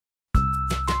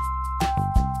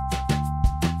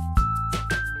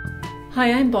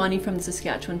Hi, I'm Bonnie from the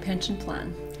Saskatchewan Pension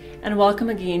Plan, and welcome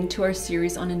again to our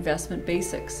series on investment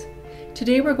basics.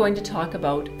 Today we're going to talk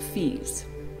about fees.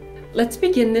 Let's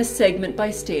begin this segment by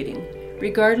stating,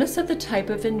 regardless of the type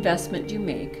of investment you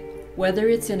make, whether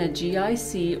it's in a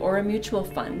GIC or a mutual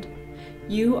fund,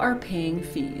 you are paying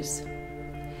fees.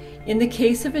 In the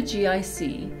case of a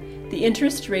GIC, the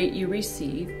interest rate you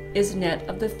receive is net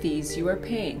of the fees you are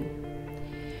paying.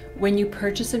 When you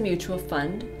purchase a mutual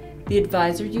fund, the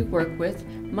advisor you work with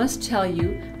must tell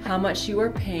you how much you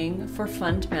are paying for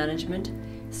fund management,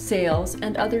 sales,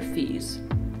 and other fees.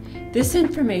 This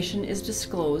information is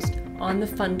disclosed on the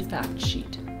fund fact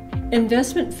sheet.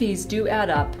 Investment fees do add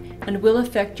up and will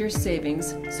affect your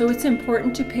savings, so it's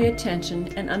important to pay attention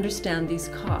and understand these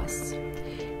costs.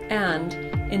 And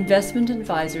investment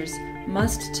advisors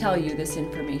must tell you this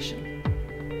information.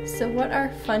 So what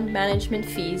are fund management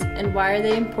fees and why are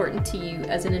they important to you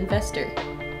as an investor?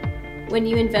 When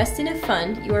you invest in a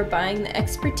fund, you are buying the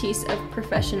expertise of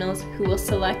professionals who will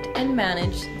select and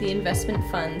manage the investment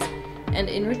funds, and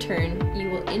in return, you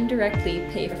will indirectly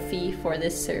pay a fee for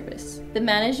this service. The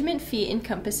management fee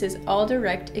encompasses all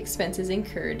direct expenses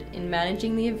incurred in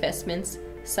managing the investments,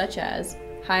 such as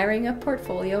hiring a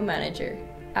portfolio manager,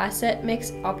 asset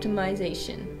mix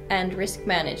optimization, and risk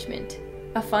management.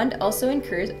 A fund also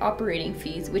incurs operating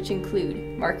fees, which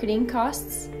include marketing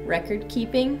costs, record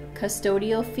keeping,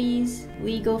 custodial fees,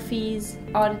 legal fees,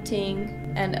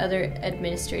 auditing, and other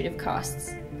administrative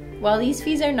costs. While these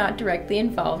fees are not directly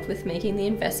involved with making the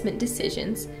investment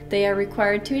decisions, they are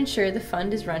required to ensure the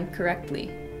fund is run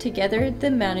correctly. Together,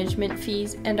 the management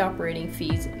fees and operating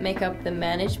fees make up the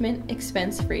management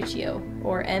expense ratio,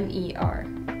 or MER.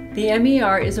 The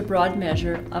MER is a broad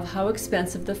measure of how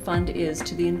expensive the fund is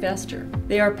to the investor.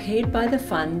 They are paid by the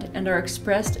fund and are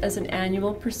expressed as an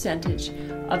annual percentage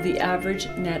of the average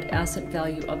net asset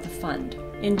value of the fund.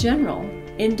 In general,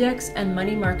 index and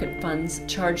money market funds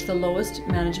charge the lowest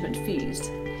management fees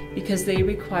because they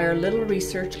require little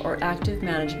research or active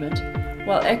management,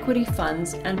 while equity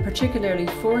funds, and particularly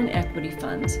foreign equity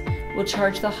funds, will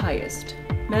charge the highest.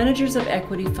 Managers of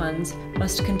equity funds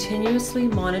must continuously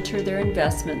monitor their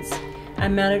investments,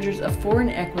 and managers of foreign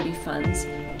equity funds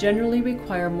generally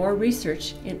require more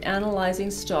research in analyzing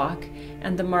stock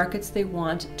and the markets they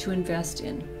want to invest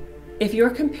in. If you're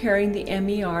comparing the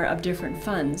MER of different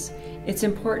funds, it's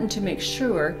important to make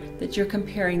sure that you're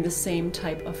comparing the same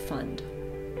type of fund.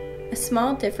 A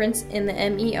small difference in the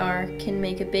MER can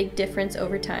make a big difference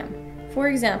over time. For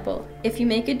example, if you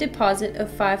make a deposit of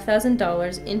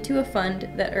 $5,000 into a fund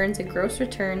that earns a gross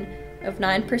return of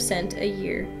 9% a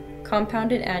year,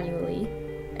 compounded annually,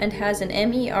 and has an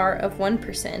MER of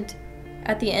 1%,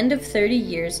 at the end of 30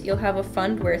 years you'll have a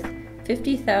fund worth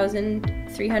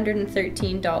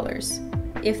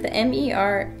 $50,313. If the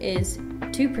MER is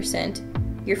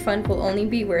 2%, your fund will only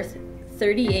be worth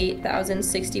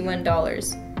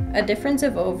 $38,061, a difference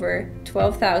of over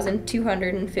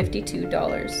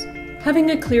 $12,252.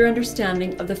 Having a clear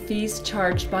understanding of the fees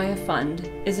charged by a fund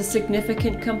is a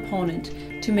significant component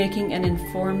to making an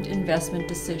informed investment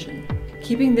decision.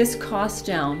 Keeping this cost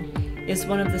down is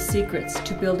one of the secrets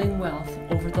to building wealth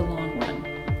over the long run.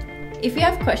 If you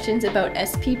have questions about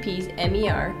SPP's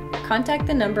MER, contact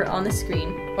the number on the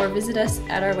screen or visit us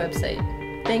at our website.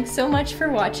 Thanks so much for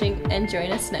watching and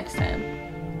join us next time.